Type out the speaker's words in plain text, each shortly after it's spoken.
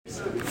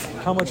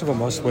How much of a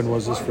must-win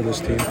was this for this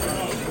team?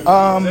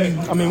 I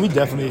mean, we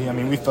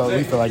felt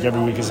like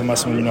every week is a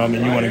must-win. You know, I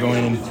mean, you want to go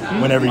in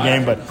and win every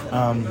game, but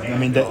I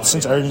mean,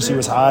 since urgency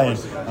was high,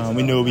 and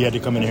we knew what we had to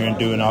come in here and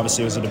do, and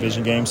obviously it was a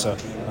division game, so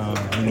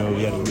we knew what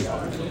we had to do.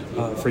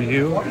 For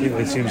you,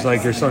 it seems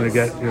like you're starting to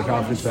get your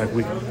confidence back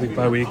week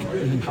by week.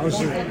 How's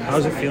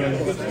it feeling?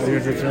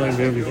 You're starting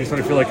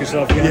to feel like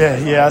yourself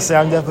again? Yeah. I say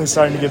I'm definitely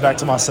starting to get back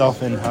to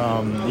myself, and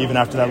even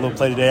after that little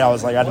play today, I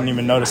was like, I didn't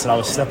even notice that I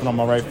was stepping on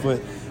my right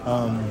foot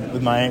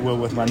with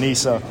my knee.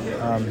 So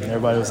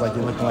everybody was like,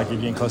 "You're looking like you're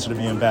getting closer to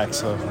being back."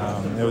 So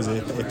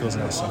it feels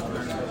nice. So.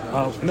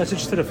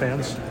 Message to the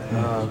fans.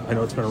 I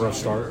know it's been a rough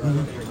start.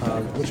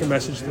 What's your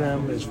message to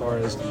them as far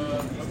as, I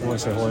don't want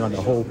to say holding on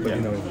to hope,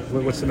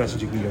 but what's the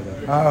message you can give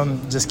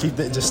them? Just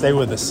stay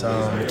with us.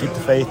 Keep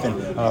the faith,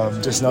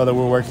 and just know that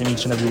we're working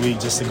each and every week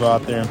just to go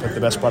out there and put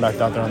the best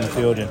product out there on the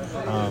field. And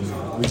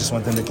we just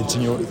want them to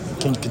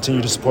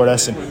continue to support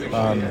us, and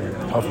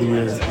hopefully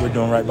we're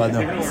doing right by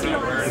them.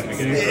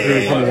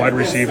 From a wide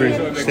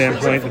receiver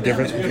standpoint, the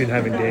difference between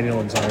having Daniel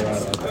and Tyrod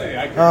out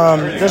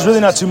there? There's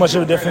really not too much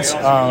of a difference.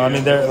 I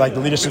mean, they're like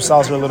the leadership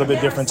styles are a little bit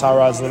different.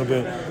 Tyrod's a little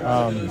bit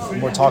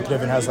more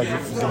talkative and has, like, you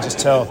can just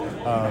tell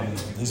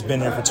he's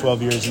been here for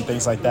 12 years and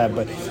things like that.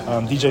 But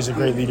DJ's a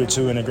great leader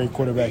too and a great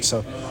quarterback.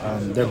 So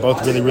they're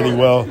both really, really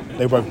well.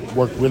 They work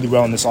really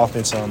well in this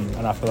offense,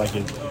 and I feel like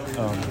it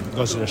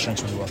goes to their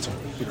strengths really well too.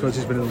 Because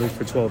he's been in the league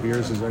for 12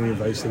 years, is there any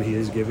advice that he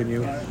has given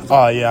you?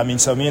 Yeah. I mean,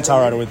 so me and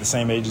Tyrod are with the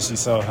same agency,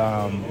 so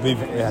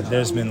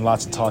there's been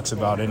lots of talks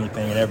about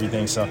anything and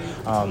everything. So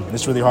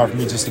it's really hard for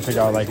me just to pick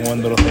out like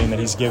one little thing that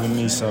he's given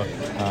me. So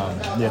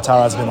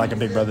Tyrod's been like a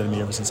big brother to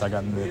me ever since I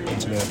got into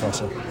the NFL.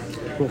 So.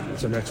 Cool.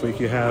 So next week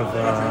you have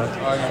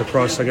the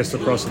cross the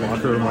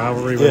locker room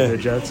rivalry with the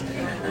Jets.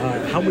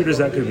 How weird is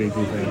that going to be, do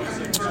you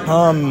think?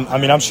 I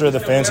mean, I'm sure the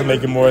fans will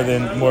make it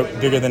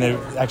bigger than it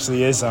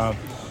actually is.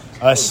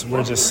 Us,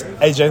 we're just,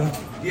 hey, Jalen.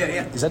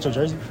 Yeah. Is that your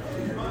jersey?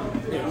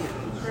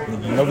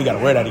 You know we got to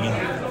wear that again.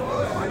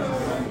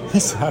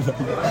 He's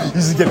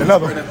just getting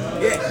another one.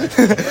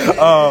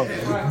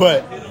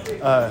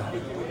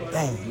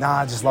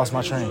 I just lost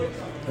my train.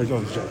 Let's go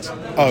with the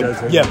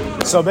Jets. Yeah.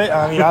 So,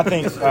 I mean, I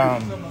think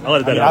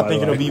I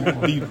think it'll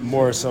be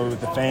more so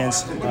with the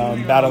fans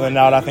battling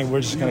out. I think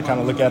we're just going to kind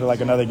of look at it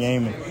like another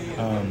game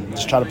and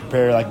just try to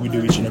prepare like we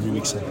do each and every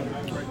week. So,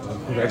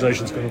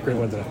 congratulations. Great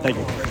win today. Thank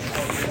you.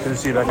 Good to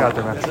see you back out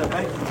there, man.